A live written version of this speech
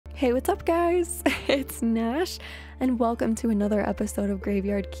Hey, what's up, guys? It's Nash, and welcome to another episode of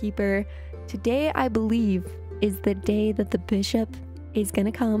Graveyard Keeper. Today, I believe, is the day that the bishop is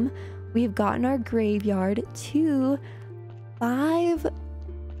gonna come. We've gotten our graveyard to 5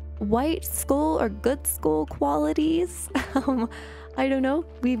 white skull or good skull qualities. I don't know.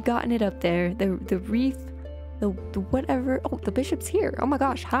 We've gotten it up there. The wreath, the whatever. Oh, the bishop's here. Oh my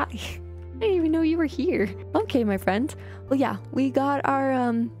gosh, hi. I didn't even know you were here. Okay, my friend. Well, yeah, we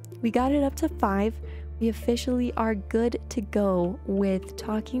got it up to 5. We officially are good to go with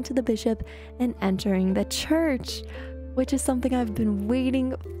talking to the bishop and entering the church, which is something I've been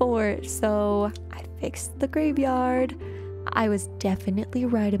waiting for. So I fixed the graveyard. I was definitely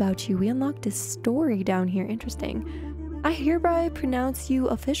right about you. We unlocked a story down here. Interesting. I hereby pronounce you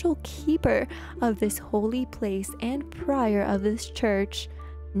official keeper of this holy place and prior of this church.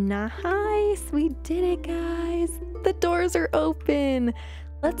 Nice, we did it, guys. The doors are open.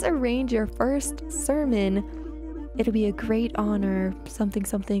 Let's arrange your first sermon. It'll be a great honor, something.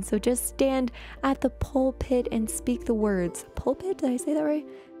 So just stand at the pulpit and speak the words. Pulpit, did I say that right?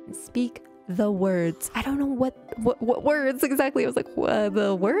 And speak the words. I don't know what words exactly. I was like,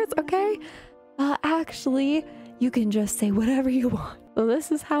 the words? Okay. Actually, you can just say whatever you want. So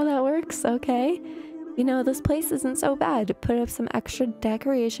this is how that works, okay? You know, this place isn't so bad. Put up some extra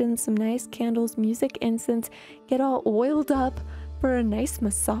decorations, some nice candles, music, incense, get all oiled up for a nice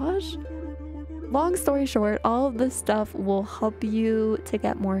massage. Long story short, all of this stuff will help you to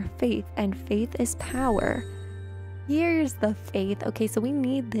get more faith, and faith is power. Here's the faith. Okay, so we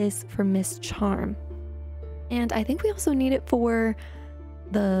need this for Miss Charm. And I think we also need it for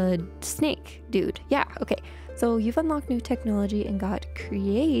the snake dude. Yeah, okay. So you've unlocked new technology and got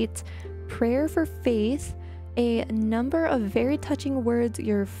create. Prayer for faith, a number of very touching words.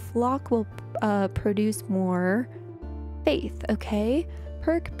 Your flock will produce more faith. Okay.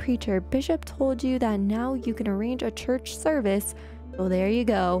 Perk preacher. Bishop told you that now you can arrange a church service. So there you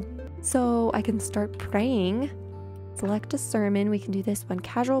go. So I can start praying. Select a sermon. We can do this one.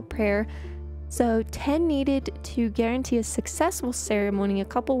 Casual prayer. So 10 needed to guarantee a successful ceremony. A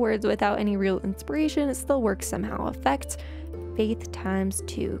couple words without any real inspiration. It still works somehow. Effect. Faith times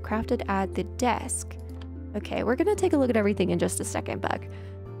 2, crafted at the desk. Okay, we're gonna take a look at everything in just a second, Buck.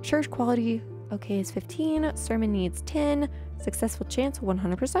 Church quality, okay, is 15. Sermon needs 10. Successful chance,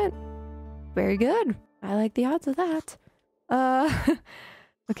 100%. Very good. I like the odds of that.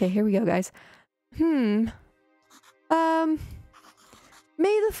 Okay, here we go, guys. May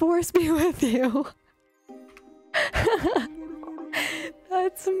the force be with you.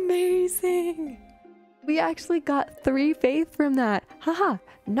 That's amazing. We actually got 3 faith from that. Haha,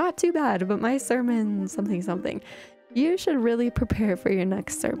 not too bad, but my sermon, something. You should really prepare for your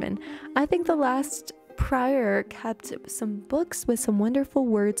next sermon. I think the last prior kept some books with some wonderful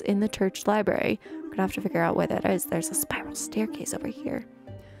words in the church library. We're gonna have to figure out where that is. There's a spiral staircase over here.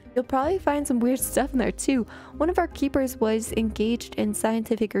 You'll probably find some weird stuff in there too. One of our keepers was engaged in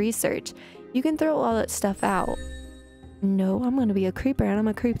scientific research. You can throw all that stuff out. No, I'm gonna be a creeper and I'm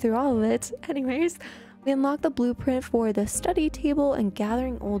gonna creep through all of it. Anyways, we unlock the blueprint for the study table and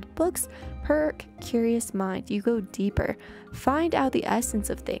gathering old books. Perk curious mind. You go deeper. Find out the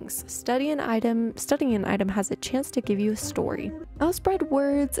essence of things. Studying an item has a chance to give you a story. I'll spread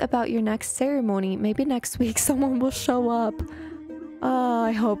words about your next ceremony. Maybe next week someone will show up. Oh,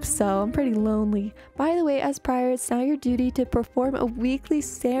 I hope so. I'm pretty lonely. By the way, as prior, it's now your duty to perform a weekly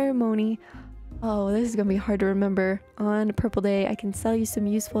ceremony. Oh, this is gonna be hard to remember. On Purple Day, I can sell you some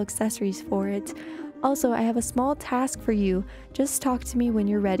useful accessories for it. Also, I have a small task for you. Just talk to me when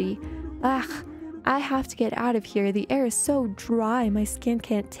you're ready. Ugh, I have to get out of here. The air is so dry, my skin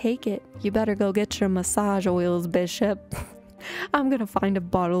can't take it. You better go get your massage oils, Bishop. I'm gonna find a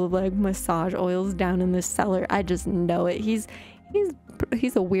bottle of like massage oils down in this cellar. I just know it. He's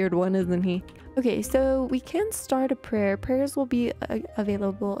a weird one, isn't he? Okay, so we can start a prayer. Prayers will be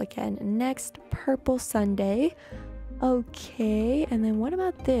available again next Purple Sunday. Okay, and then what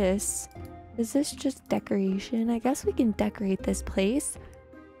about this? Is this just decoration? I guess we can decorate this place.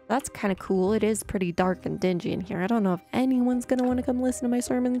 That's kind of cool. It is pretty dark and dingy in here. I don't know if anyone's gonna want to come listen to my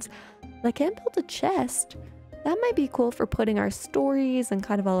sermons. But I can build a chest. That might be cool for putting our stories and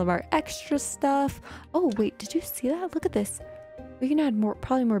kind of all of our extra stuff. Oh, wait, did you see that? Look at this. We can add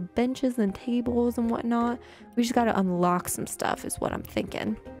probably more benches and tables and whatnot. We just gotta unlock some stuff is what I'm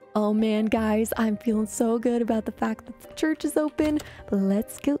thinking. Oh man, guys, I'm feeling so good about the fact that the church is open.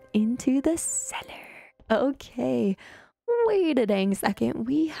 Let's go into the cellar. Okay, wait a dang second.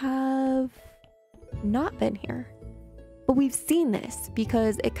 We have not been here, but we've seen this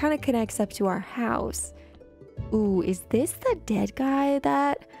because it kind of connects up to our house. Ooh, is this the dead guy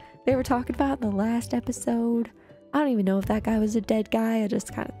that they were talking about in the last episode. I don't even know if that guy was a dead guy. I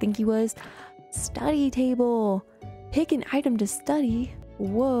just kind of think he was. Study table. Pick an item to study.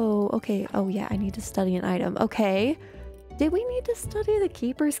 Whoa. Okay. Oh yeah, I need to study an item. Okay. Did we need to study the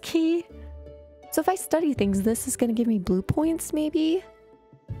keeper's key? So if I study things, this is going to give me blue points maybe?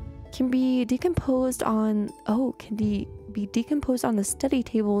 Can be decomposed on... Oh, can be decomposed on the study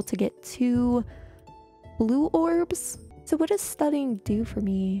table to get 2 blue orbs? So what does studying do for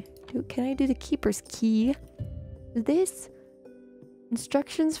me? Can I do the keeper's key? This...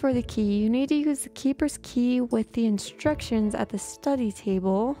 Instructions for the key. You need to use the keeper's key with the instructions at the study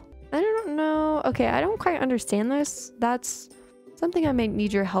table. I don't know. Okay, I don't quite understand this. That's something I might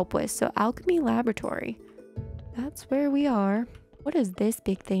need your help with. So Alchemy Laboratory. That's where we are. What is this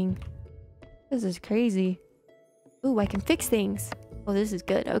big thing? This is crazy. Ooh, I can fix things. Oh, this is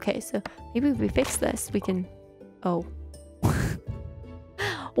good. Okay, so maybe if we fix this, we can... Oh.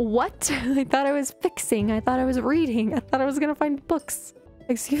 What? I thought I was fixing. I thought I was reading. I thought I was gonna find books.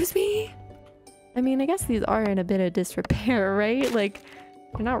 Excuse me? I mean, I guess these are in a bit of disrepair, right? Like,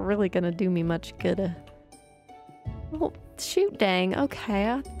 they're not really gonna do me much good. Well, shoot, dang.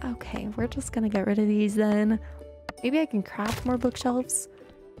 Okay, okay. We're just gonna get rid of these then. Maybe I can craft more bookshelves.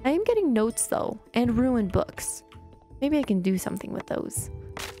 I am getting notes though, and ruined books. Maybe I can do something with those.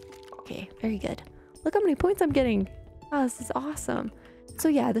 Okay, very good. Look how many points I'm getting. Oh, this is awesome. So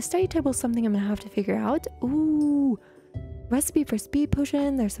yeah, the study table is something I'm gonna have to figure out. Ooh, recipe for speed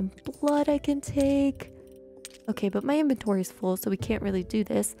potion. There's some blood I can take. Okay, but my inventory is full, so we can't really do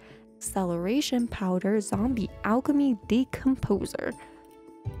this. Acceleration powder, zombie alchemy decomposer.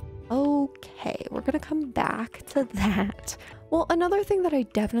 Okay, we're gonna come back to that. Well, another thing that I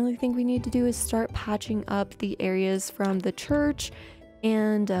definitely think we need to do is start patching up the areas from the church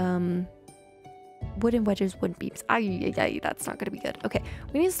and wooden wedges, wooden beams. That's not gonna be good. Okay,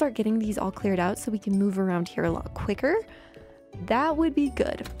 we need to start getting these all cleared out so we can move around here a lot quicker. That would be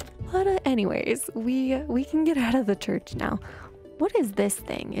good. But anyways, we can get out of the church now. What is this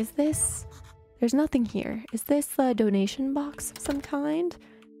thing? Is this... There's nothing here. Is this a donation box of some kind?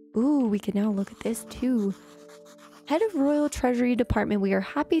 Ooh, we can now look at this too. Head of Royal Treasury Department, we are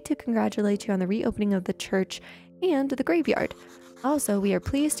happy to congratulate you on the reopening of the church and the graveyard. Also, we are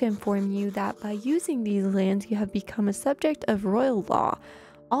pleased to inform you that by using these lands, you have become a subject of royal law.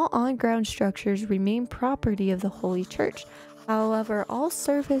 All on-ground structures remain property of the Holy Church. However, all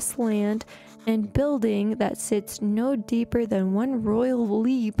surface land and building that sits no deeper than 1 royal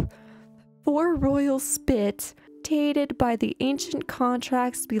leap, 4 royal spit, dated by the ancient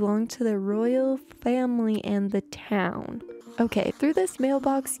contracts belong to the royal family and the town. Okay, through this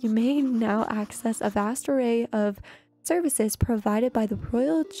mailbox, you may now access a vast array of services provided by the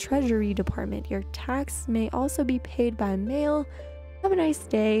Royal Treasury Department. Your tax may also be paid by mail. Have a nice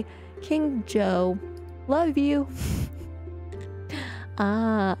day, King Joe. Love you.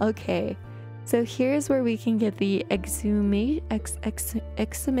 Okay. So here's where we can get the exhumation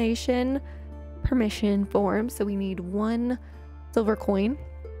permission form. So we need 1 silver coin.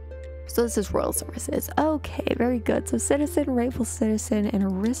 So this is royal services. Okay, very good. So citizen, rightful citizen, and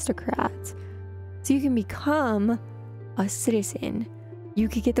aristocrat. So you can become a citizen. You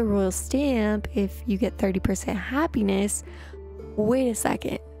could get the royal stamp if you get 30% happiness. Wait a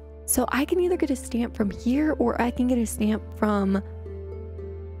second. So I can either get a stamp from here or I can get a stamp from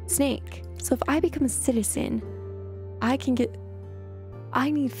Snake. So if I become a citizen, I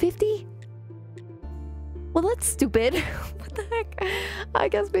need 50? Well, that's stupid. What the heck? I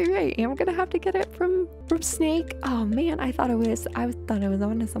guess maybe I am gonna have to get it from Snake. Oh man, I thought I was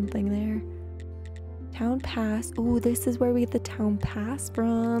onto something there. Town pass. Oh, this is where we get the town pass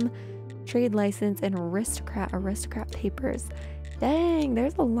from. Trade license and aristocrat papers. Dang,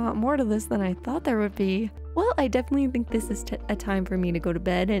 there's a lot more to this than I thought there would be. Well, I definitely think this is a time for me to go to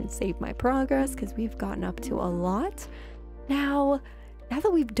bed and save my progress because we've gotten up to a lot. Now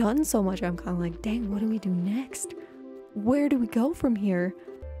that we've done so much, I'm kind of like, dang, what do we do next? Where do we go from here?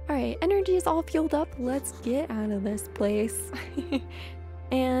 All right, energy is all fueled up. Let's get out of this place.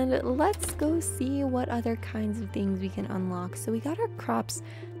 And let's go see what other kinds of things we can unlock. So we got our crops.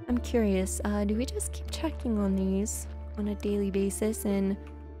 I'm curious, do we just keep checking on these on a daily basis and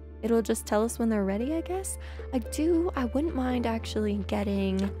it'll just tell us when they're ready, I guess? I wouldn't mind actually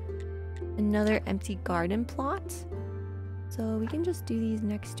getting another empty garden plot. So we can just do these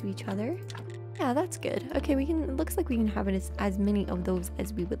next to each other. Yeah, that's good. Okay, it looks like we can have it as many of those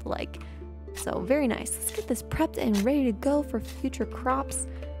as we would like. So very nice. Let's get this prepped and ready to go for future crops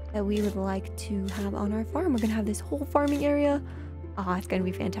that we would like to have on our farm. We're gonna have this whole farming area. Ah, it's gonna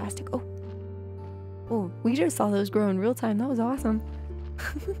be fantastic. Oh, we just saw those grow in real time. That was awesome.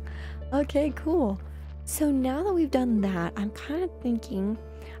 Okay, cool. So now that we've done that, I'm kind of thinking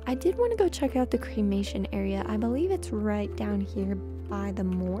I did want to go check out the cremation area. I believe it's right down here by the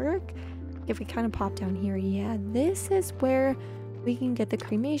morgue. If we kind of pop down here, yeah, this is where we can get the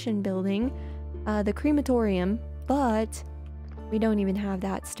cremation building, the crematorium, but we don't even have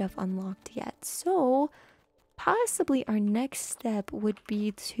that stuff unlocked yet. So possibly our next step would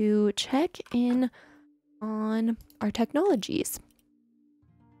be to check in on our technologies.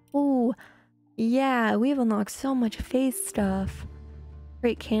 Oh, yeah, we've unlocked so much faith stuff.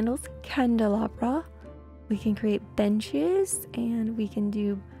 Create candles, candelabra. We can create benches, and we can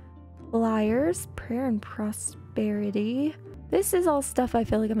do flyers, prayer and prosperity. This is all stuff I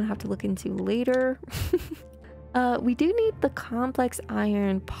feel like I'm gonna have to look into later. We do need the complex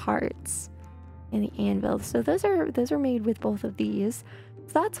iron parts and the anvil. So those are made with both of these.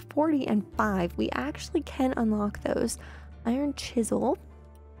 So that's 40 and 5. We actually can unlock those. Iron chisel.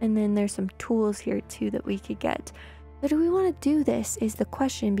 And then there's some tools here too that we could get. So do we want to do this is the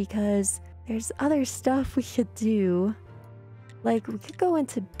question, because there's other stuff we could do. Like we could go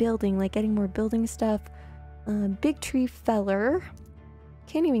into building, like getting more building stuff. Big tree feller.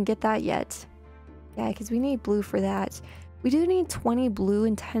 Can't even get that yet. Yeah, because we need blue for that. We do need 20 blue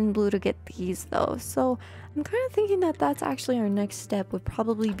and 10 blue to get these though. So I'm kind of thinking that that's actually our next step, would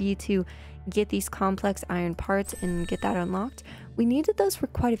probably be to get these complex iron parts and get that unlocked. We needed those for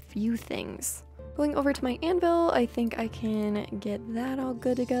quite a few things. Going over to my anvil, I think I can get that all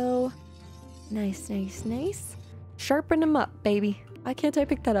good to go. Nice, nice, nice. Sharpen them up, baby. Why can't I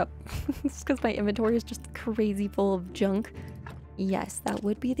pick that up? It's because my inventory is just crazy full of junk. Yes, that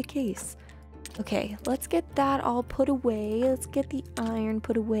would be the case. Okay, let's get that all put away. Let's get the iron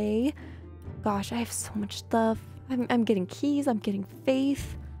put away. Gosh, I have so much stuff. I'm getting keys, I'm getting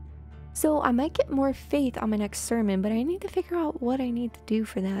faith. So I might get more faith on my next sermon, but I need to figure out what I need to do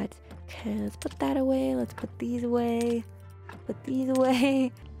for that. Okay, let's put that away. Let's put these away. Put these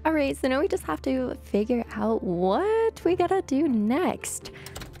away. All right, so now we just have to figure out what we gotta do next.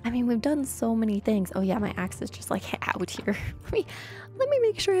 I mean, we've done so many things. Oh yeah, my axe is just like out here. Let me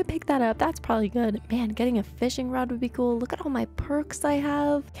make sure I pick that up. That's probably good. Man, getting a fishing rod would be cool. Look at all my perks I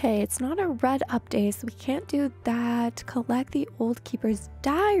have. Okay, it's not a red update, so we can't do that. Collect the old keeper's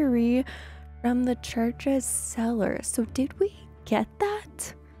diary from the church's cellar. So did we get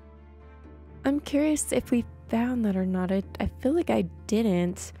that? I'm curious if we found that or not. I feel like I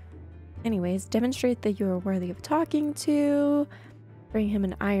didn't. Anyways, demonstrate that you are worthy of talking to. Bring him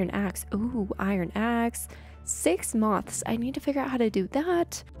an iron axe. Ooh, iron axe. 6 moths. I need to figure out how to do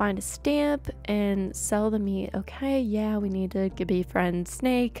that. Find a stamp and sell the meat. Okay, yeah, we need to be friend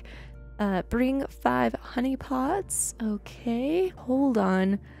snake. Bring 5 honey pots. Okay, hold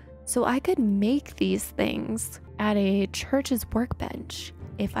on. So I could make these things at a church's workbench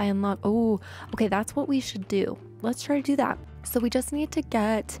if I unlock. Oh, okay, that's what we should do. Let's try to do that. So we just need to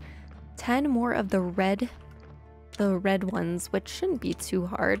get 10 more of the red ones, which shouldn't be too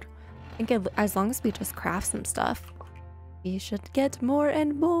hard. I think as long as we just craft some stuff, we should get more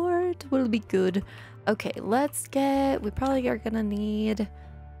and more. It will be good. Okay, we probably are gonna need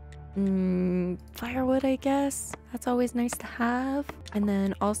firewood, I guess. That's always nice to have. And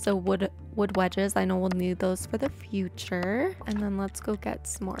then also wood wedges. I know we'll need those for the future. And then let's go get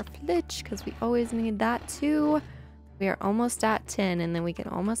some more flitch, because we always need that too. We are almost at 10, and then we can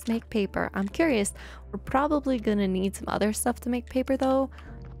almost make paper. I'm curious, we're probably gonna need some other stuff to make paper though.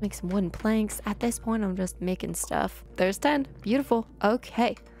 Make some wooden planks. At this point, I'm just making stuff. There's 10. Beautiful.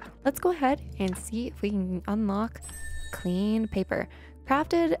 Okay, let's go ahead and see if we can unlock clean paper.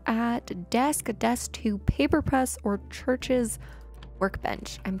 Crafted at desk 2, paper press, or church's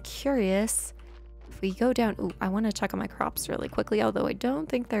workbench. I'm curious if we go down. Ooh, I want to check on my crops really quickly, although I don't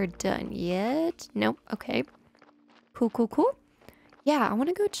think they're done yet. Nope. Okay. Cool. Yeah, I want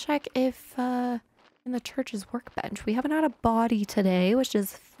to go check if in the church's workbench. We haven't had a body today, which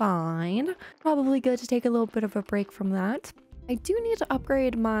is fine. Probably good to take a little bit of a break from that. I do need to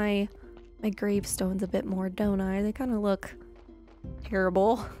upgrade my gravestones a bit more, don't I? They kind of look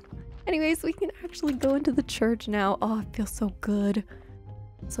terrible. Anyways, we can actually go into the church now. Oh, it feels so good.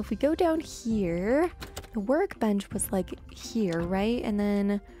 So if we go down here, the workbench was like here, right? And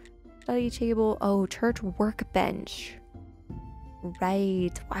then study table. Oh, church workbench.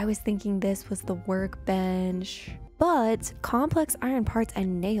 Right. I was thinking this was the workbench. But complex iron parts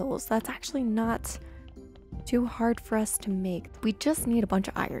and nails, that's actually not too hard for us to make. We just need a bunch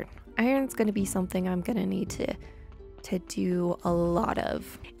of iron. Iron's going to be something I'm going to need to to do a lot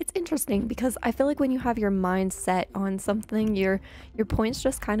of. It's interesting because I feel like when you have your mind set on something, your points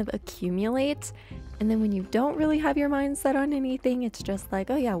just kind of accumulate. And then when you don't really have your mind set on anything, it's just like,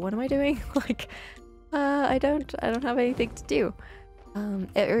 oh yeah, what am I doing? Like, I don't have anything to do.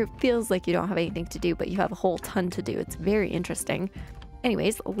 It feels like you don't have anything to do, but you have a whole ton to do. It's very interesting.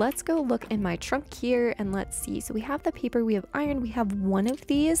 Anyways, let's go look in my trunk here and let's see. So we have the paper, we have iron, we have one of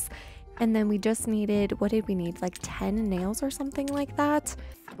these. And then we just needed, what did we need? Like 10 nails or something like that.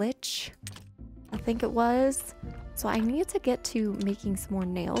 Flitch, I think it was. So I need to get to making some more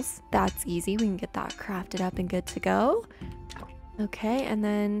nails. That's easy. We can get that crafted up and good to go. Okay, and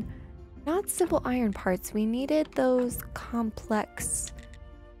then not simple iron parts. We needed those complex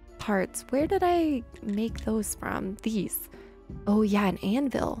parts. Where did I make those from? These. Oh yeah, an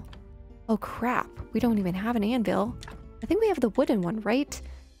anvil. Oh crap, we don't even have an anvil. I think we have the wooden one, right?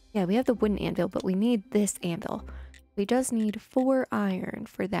 Yeah, we have the wooden anvil, but we need this anvil. We just need 4 iron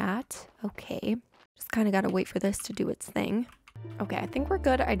for that. Okay. Just kind of got to wait for this to do its thing. Okay, I think we're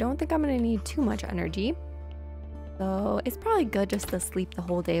good. I don't think I'm going to need too much energy. So it's probably good just to sleep the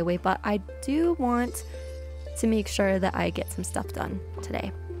whole day away, but I do want to make sure that I get some stuff done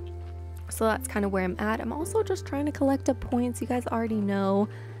today. So that's kind of where I'm at. I'm also just trying to collect up points. You guys already know.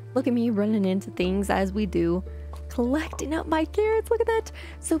 Look at me running into things as we do. Collecting up my carrots, look at that.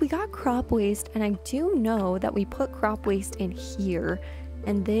 So we got crop waste, and I do know that we put crop waste in here,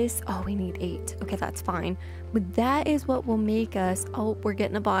 and this, oh, we need 8. Okay, that's fine, but that is what will make us, oh, we're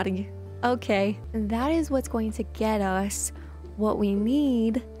getting a body. Okay, and that is what's going to get us what we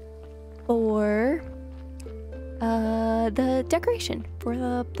need for the decoration, for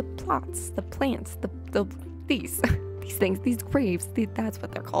the plots, the plants, these things, these graves, that's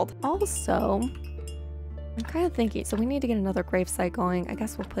what they're called. Also, I'm kind of thinking, so we need to get another gravesite going. I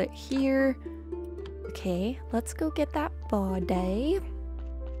guess we'll put it here. Okay, let's go get that body.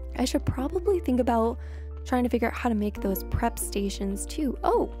 I should probably think about trying to figure out how to make those prep stations too.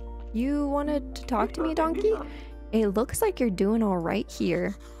 Oh, you wanted to talk to me, donkey? It looks like you're doing all right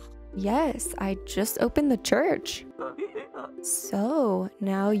here. Yes, I just opened the church. So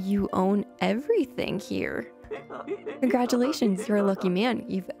now you own everything here. Congratulations, you're a lucky man.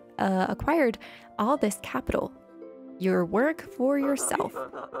 You've acquired all this capital. Your work for yourself.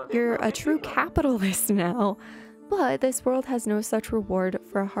 You're a true capitalist now. But this world has no such reward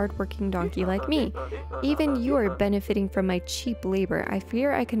for a hardworking donkey like me. Even you are benefiting from my cheap labor. I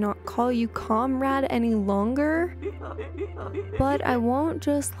fear I cannot call you comrade any longer. But I won't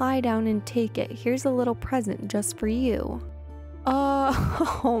just lie down and take it. Here's a little present just for you.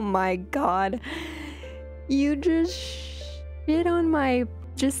 Oh my god. You just shit on my...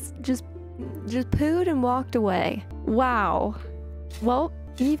 Just pooed and walked away. Wow. Well,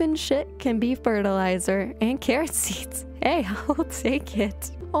 even shit can be fertilizer and carrot seeds. Hey, I'll take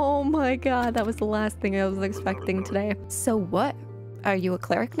it. Oh my god, that was the last thing I was expecting today. So what? Are you a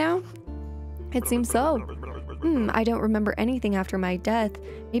cleric now? It seems so. I don't remember anything after my death.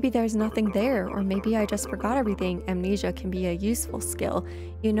 Maybe there's nothing there, or maybe I just forgot everything. Amnesia can be a useful skill.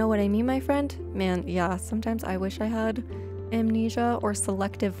 You know what I mean, my friend? Man, yeah, sometimes I wish I had amnesia or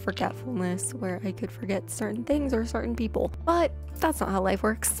selective forgetfulness where I could forget certain things or certain people, but that's not how life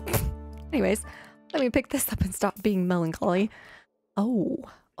works. Anyways, let me pick this up and stop being melancholy. Oh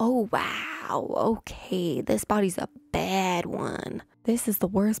wow, okay, this body's a bad one. This is the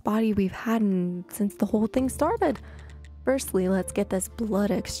worst body we've had since the whole thing started. Firstly, let's get this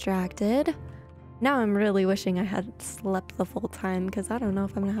blood extracted. Now I'm really wishing I had slept the full time because I don't know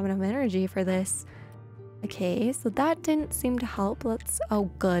if I'm gonna have enough energy for this. Okay, so that didn't seem to help.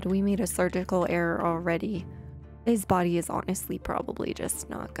 Oh good, we made a surgical error already. His body is honestly probably just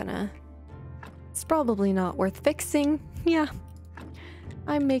not gonna... It's probably not worth fixing. Yeah.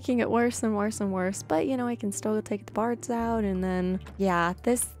 I'm making it worse and worse and worse, but you know, I can still take the parts out, and then, yeah,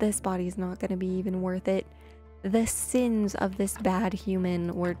 this body's not gonna be even worth it. The sins of this bad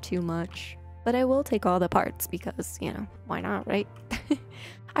human were too much. But I will take all the parts because, you know, why not, right?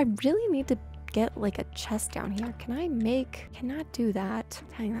 I really need to get like a chest down here. Cannot do that.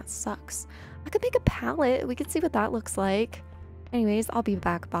 Dang, that sucks. I could make a pallet. We could see what that looks like. Anyways, I'll be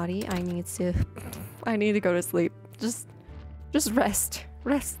back, body. I need to go to sleep. Just rest.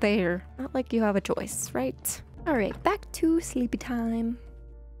 Rest there. Not like you have a choice, right? All right, back to sleepy time.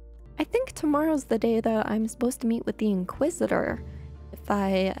 I think tomorrow's the day that I'm supposed to meet with the Inquisitor, if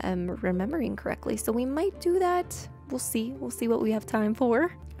I am remembering correctly. So we might do that. We'll see. We'll see what we have time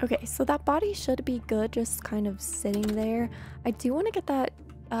for. Okay, so that body should be good, just kind of sitting there. I do want to get that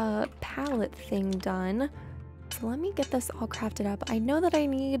palette thing done. So let me get this all crafted up. I know that I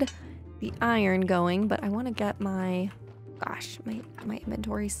need the iron going, but I want to get my, gosh, my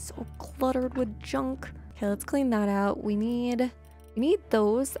inventory's so cluttered with junk. Okay, let's clean that out. We need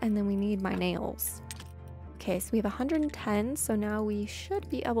those, and then we need my nails. Okay, so we have 110, so now we should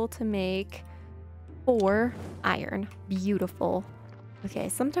be able to make 4 iron. Beautiful. Okay,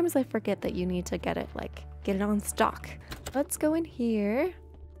 sometimes I forget that you need to get it on stock. Let's go in here.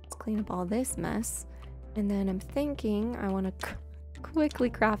 Let's clean up all this mess. And then I'm thinking I want to quickly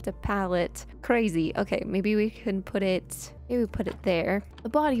craft a pallet. Crazy. Okay, maybe we can put it there. The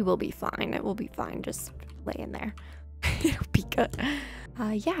body will be fine. It will be fine. Just lay in there. It'll be good.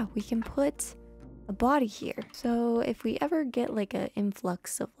 Yeah, we can put a body here. So if we ever get like an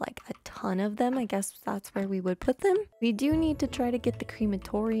influx of like a ton of them, I guess that's where we would put them. We do need to try to get the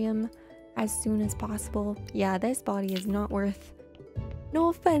crematorium as soon as possible. Yeah, this body is not worth, no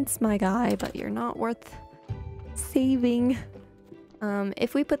offense my guy, but you're not worth saving.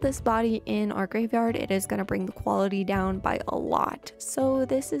 If we put this body in our graveyard, it is going to bring the quality down by a lot. So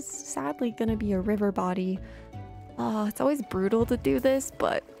this is sadly going to be a river body. It's always brutal to do this,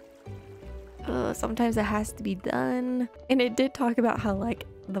 but sometimes it has to be done. And it did talk about how like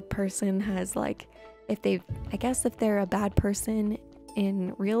the person has like, if they're a bad person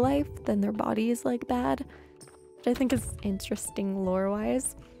in real life, then their body is like bad, which I think is interesting lore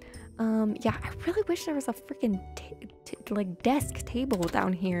wise. Yeah, I really wish there was a freaking like desk table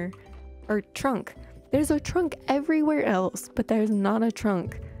down here, or trunk. There's a trunk everywhere else, but there's not a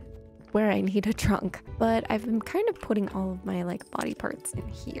trunk where I need a trunk. But I've been kind of putting all of my like body parts in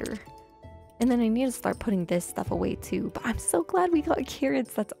here, and then I need to start putting this stuff away too. But I'm so glad we got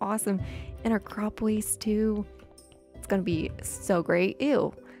carrots. That's awesome. And our crop waste too. It's gonna be so great.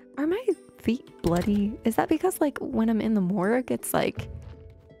 Ew, are my feet bloody? Is that because like when I'm in the morgue, it's like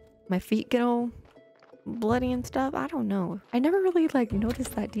my feet get all bloody and stuff? I don't know. I never really like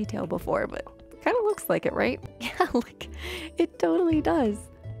noticed that detail before, but it kind of looks like it, right? Yeah, like it totally does.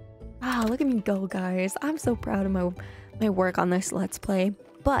 Wow, look at me go, guys. I'm so proud of my work on this Let's Play.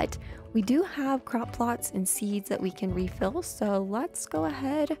 But we do have crop plots and seeds that we can refill, so let's go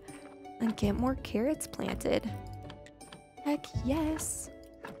ahead and get more carrots planted. Heck yes.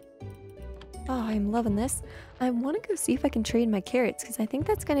 Oh, I'm loving this. I want to go see if I can trade my carrots because I think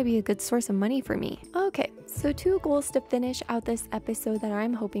that's going to be a good source of money for me. Okay, so 2 goals to finish out this episode that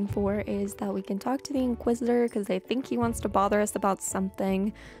I'm hoping for is that we can talk to the Inquisitor because I think he wants to bother us about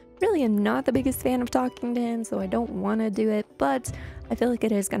something. Really am not the biggest fan of talking to him, so I don't want to do it, but I feel like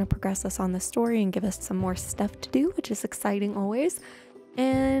it is going to progress us on the story and give us some more stuff to do, which is exciting always.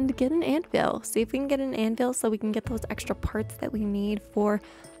 And get an anvil. See if we can get an anvil so we can get those extra parts that we need for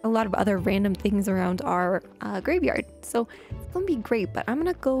a lot of other random things around our graveyard. So it's gonna be great, but I'm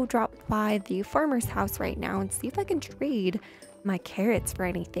gonna go drop by the farmer's house right now and see if I can trade my carrots for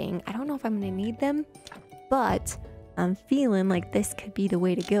anything. I don't know if I'm gonna need them, but I'm feeling like this could be the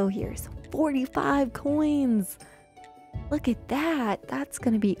way to go here. So 45 coins. Look at that. That's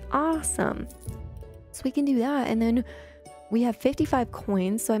gonna be awesome. So we can do that, and then we have 55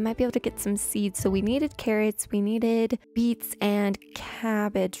 coins, so I might be able to get some seeds. So we needed carrots, we needed beets and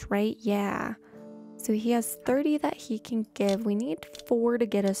cabbage, right? Yeah. So he has 30 that he can give. We need 4 to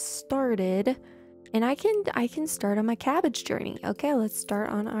get us started. And I can start on my cabbage journey. Okay, let's start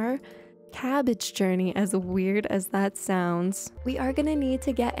on our cabbage journey, as weird as that sounds. We are gonna need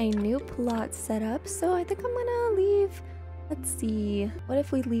to get a new plot set up, so I think I'm gonna leave. Let's see, what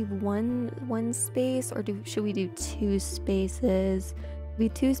if we leave one space, or should we do 2 spaces? Maybe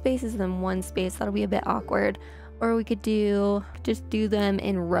 2 spaces and then 1 space. That'll be a bit awkward. Or we could just do them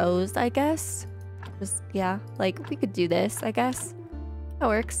in rows, I guess. Yeah, like we could do this, I guess. That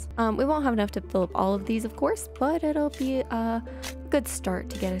works. We won't have enough to fill up all of these, of course, but it'll be a good start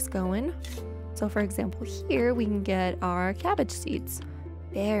to get us going. So for example, here we can get our cabbage seeds.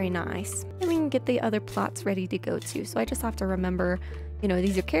 Very nice. And we can get the other plots ready to go too. So I just have to remember, you know,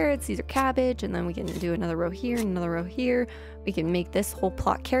 these are carrots, these are cabbage, and then we can do another row here and another row here. We can make this whole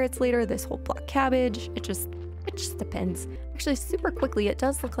plot carrots later, this whole plot cabbage. It just depends. Actually, super quickly, it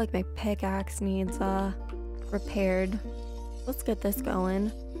does look like my pickaxe needs repaired. Let's get this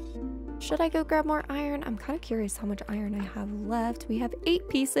going. Should I go grab more iron? I'm kind of curious how much iron I have left. We have 8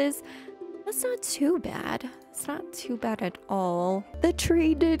 pieces. That's not too bad. It's not too bad at all. The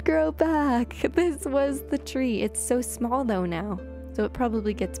tree did grow back. This was the tree. It's so small though now, so it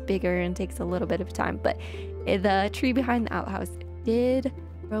probably gets bigger and takes a little bit of time, but the tree behind the outhouse did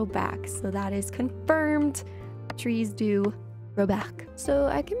grow back, so that is confirmed. Trees do grow back. So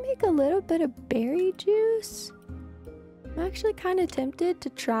I can make a little bit of berry juice. I'm actually kind of tempted to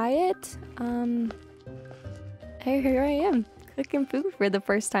try it. Here I am. cooking food for the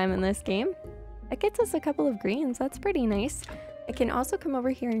first time in this game. That gets us a couple of greens. That's pretty nice. I can also come over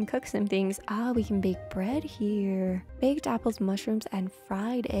here and cook some things. Ah, we can bake bread here. Baked apples, mushrooms, and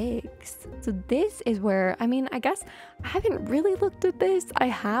fried eggs. So this is where, I mean, I guess I haven't really looked at this. I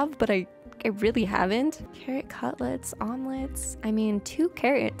have, but I really haven't. Carrot cutlets, omelets. I mean, 2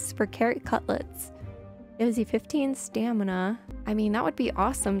 carrots for carrot cutlets. Gives you 15 stamina. I mean, that would be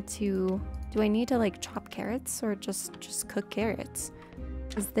awesome to... Do I need to like chop carrots or just cook carrots?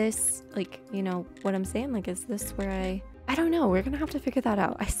 Is this like, you know what I'm saying? Like, is this where I don't know. We're gonna have to figure that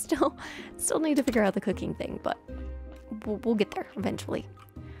out. I still need to figure out the cooking thing, but we'll get there eventually.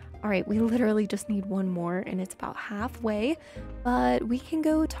 All right, we literally just need one more and it's about halfway, but we can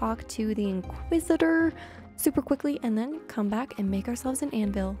go talk to the Inquisitor super quickly and then come back and make ourselves an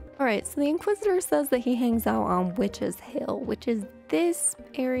anvil. All right, so the Inquisitor says that he hangs out on Witch's Hill, which is this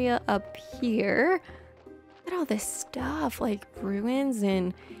area up here. Look at all this stuff, like ruins,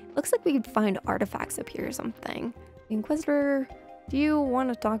 and looks like we could find artifacts up here or something. Inquisitor, do you want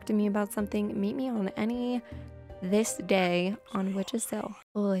to talk to me about something? Meet me on this day on Witch's Hill.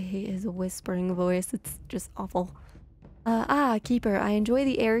 Oh, I hate his whispering voice. It's just awful. Keeper, I enjoy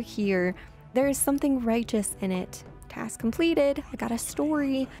the air here. There is something righteous in it. Task completed. I got a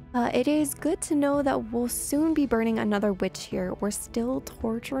story. It is good to know that we'll soon be burning another witch here. We're still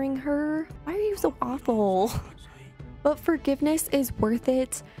torturing her. Why are you so awful? But forgiveness is worth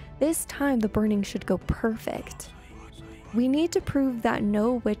it. This time the burning should go perfect. We need to prove that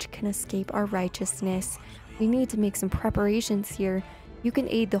no witch can escape our righteousness. We need to make some preparations here. You can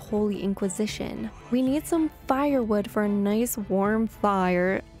aid the Holy Inquisition. We need some firewood for a nice warm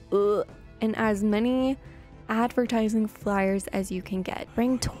fire. Ugh. And as many advertising flyers as you can get.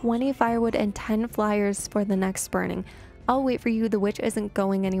 Bring 20 firewood and 10 flyers for the next burning. I'll wait for you. The witch isn't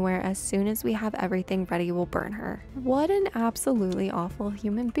going anywhere. As soon as we have everything ready, we'll burn her. What an absolutely awful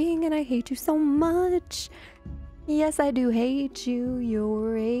human being, and I hate you so much. Yes, I do hate you.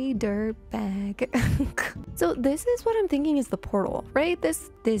 You're a dirtbag. So this is what I'm thinking is the portal, right?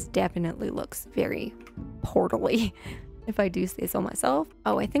 This definitely looks very portal-y, if I do say so myself.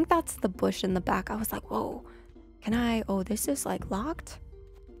 Oh, I think that's the bush in the back. I was like, whoa, can I? Oh, this is like locked.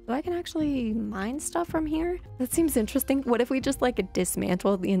 So I can actually mine stuff from here? That seems interesting. What if we just like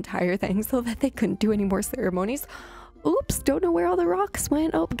dismantled the entire thing so that they couldn't do any more ceremonies? Oops, don't know where all the rocks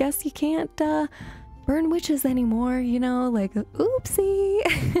went. Oh, guess you can't burn witches anymore, you know, like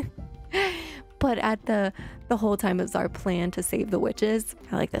oopsie. But at the whole time it was our plan to save the witches.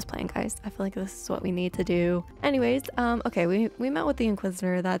 I like this plan, guys. I feel like this is what we need to do. Anyways, okay, we met with the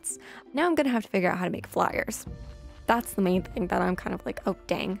Inquisitor. Now I'm gonna have to figure out how to make flyers. That's the main thing that I'm kind of like, oh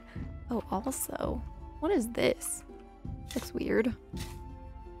dang. Oh, also, what is this? Looks weird.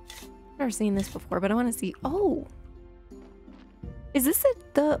 I've never seen this before, but I want to see. Oh, is this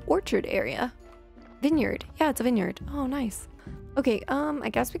the orchard area? Vineyard. Yeah, it's a vineyard. Oh, nice. Okay, I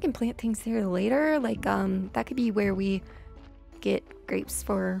guess we can plant things here later. Like, that could be where we get grapes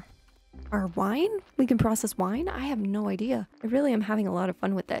for our wine. We can process wine. I have no idea. I really am having a lot of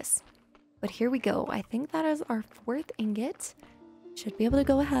fun with this. But here we go. I think that is our 4th ingot. Should be able to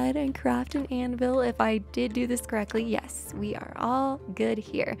go ahead and craft an anvil if I did do this correctly. Yes, we are all good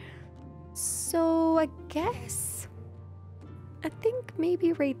here. So I guess, I think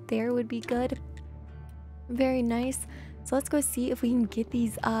maybe right there would be good. Very nice. So let's go see if we can get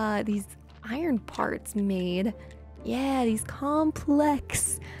these iron parts made. Yeah, these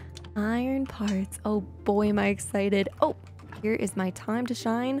complex iron parts. Oh boy, am I excited. Oh, here is my time to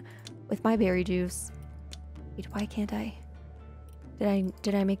shine with my berry juice. Wait, why can't I?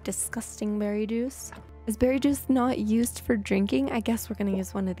 Did I make disgusting berry juice? Is berry juice not used for drinking? I guess we're gonna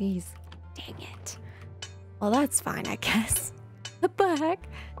use one of these. Dang it. Well, that's fine, I guess. What the heck?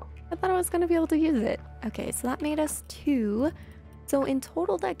 I thought I was gonna be able to use it. Okay, so that made us 2. So in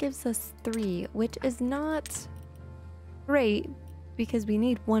total, that gives us 3, which is not great because we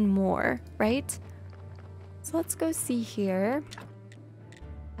need 1 more, right? So let's go see here.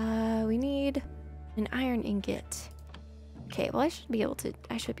 We need an iron ingot. Okay, well I should be able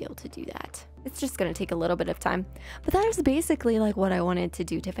to do that. It's just gonna take a little bit of time. But that is basically like what I wanted to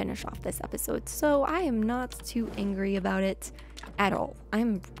do to finish off this episode. So I am not too angry about it at all.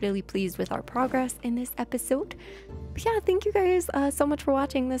 I'm really pleased with our progress in this episode. But yeah, thank you guys so much for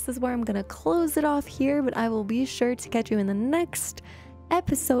watching. This is where I'm gonna close it off here, but I will be sure to catch you in the next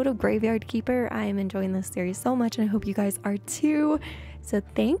episode of Graveyard Keeper. I am enjoying this series so much and I hope you guys are too. So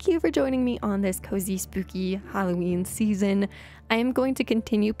thank you for joining me on this cozy, spooky Halloween season. I am going to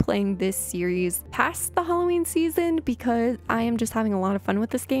continue playing this series past the Halloween season because I am just having a lot of fun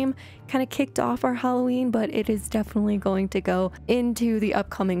with this game. Kind of kicked off our Halloween, but it is definitely going to go into the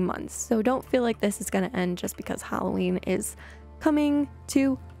upcoming months. So don't feel like this is going to end just because Halloween is coming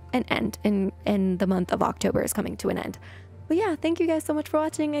to an end and the month of October is coming to an end. But yeah, thank you guys so much for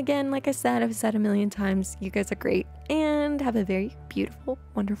watching. Again, like I said, I've said a million times, you guys are great and have a very beautiful,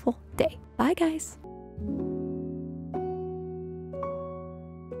 wonderful day. Bye guys.